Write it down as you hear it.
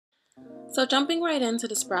So jumping right into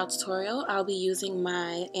this brow tutorial, I'll be using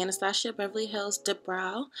my Anastasia Beverly Hills Dip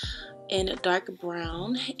Brow in dark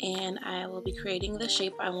brown, and I will be creating the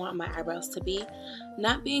shape I want my eyebrows to be,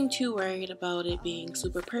 not being too worried about it being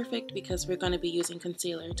super perfect because we're going to be using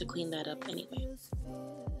concealer to clean that up anyway.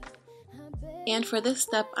 And for this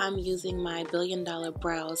step, I'm using my $1 Billion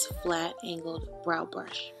Brows flat angled brow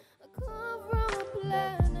brush.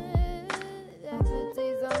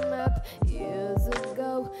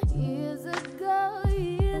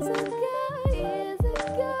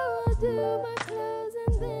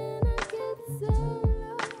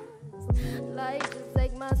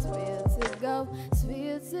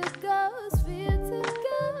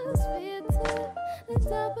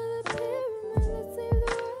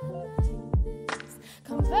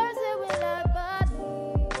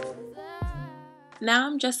 Now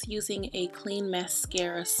I'm just using a clean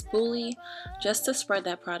mascara spoolie just to spread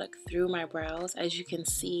that product through my brows. As you can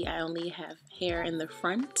see, I only have hair in the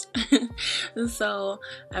front. So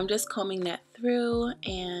I'm just combing that through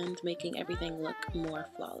and making everything look more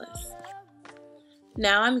flawless.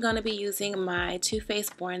 Now I'm going to be using my Too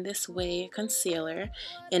Faced Born This Way concealer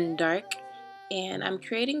in dark, and I'm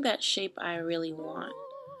creating that shape I really want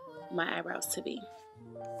my eyebrows to be.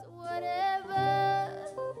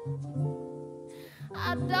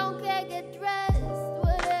 I don't care, get dressed,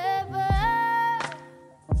 whatever.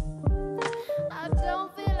 I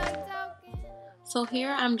don't feel like talking. So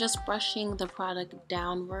here I'm just brushing the product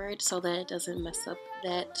downward so that it doesn't mess up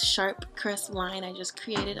that sharp, crisp line I just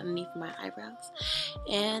created underneath my eyebrows,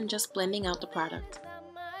 and just blending out the product.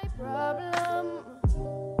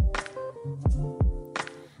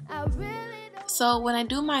 So when I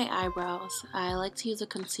do my eyebrows, I like to use a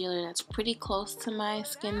concealer that's pretty close to my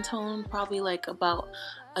skin tone, probably like about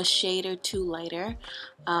a shade or two lighter,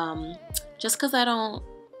 just because I don't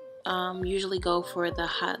usually go for the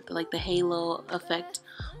the halo effect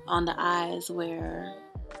on the eyes, where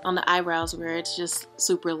on the eyebrows where it's just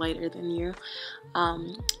super lighter than you.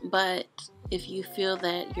 But if you feel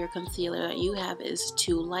that your concealer that you have is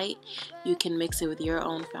too light, you can mix it with your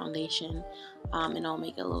own foundation, and it'll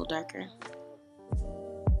make it a little darker.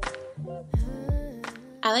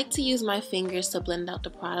 I like to use my fingers to blend out the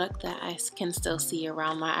product that I can still see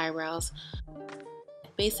around my eyebrows.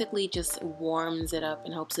 It basically just warms it up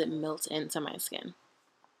and helps it melt into my skin.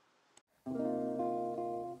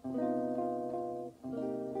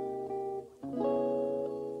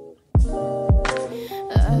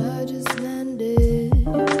 I just landed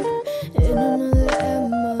in another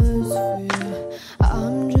atmosphere.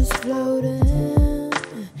 I'm just floating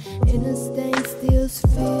in a stained steel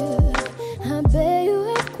sphere. I bet you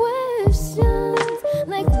have questions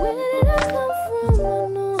like, where did I come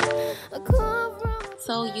from? I come from.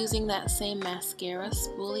 So using that same mascara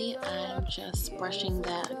spoolie, I'm just brushing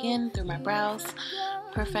that again through my brows,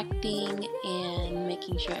 perfecting and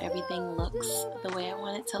making sure everything looks the way I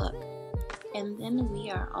want it to look. And then we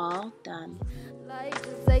are all done. Like,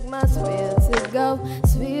 just take my sphere to go,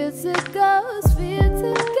 sphere to go, sphere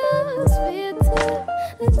to go, sphere to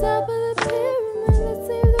the top of the pyramid. Let's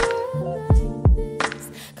save the world like this.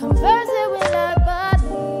 Converse it with our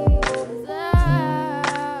bodies.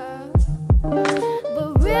 But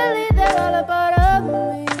really, they're all a part of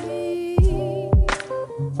me.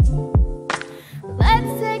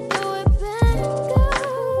 Let's take the whip and go.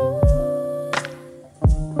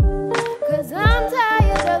 'Cause I'm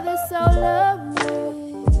tired of this solo.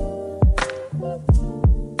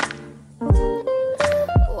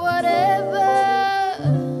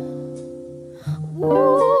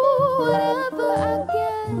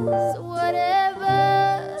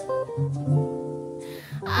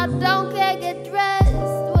 I don't care, get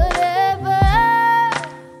dressed, whatever.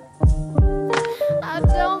 I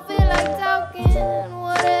don't feel like talking,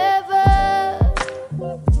 whatever.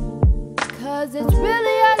 'Cause it's really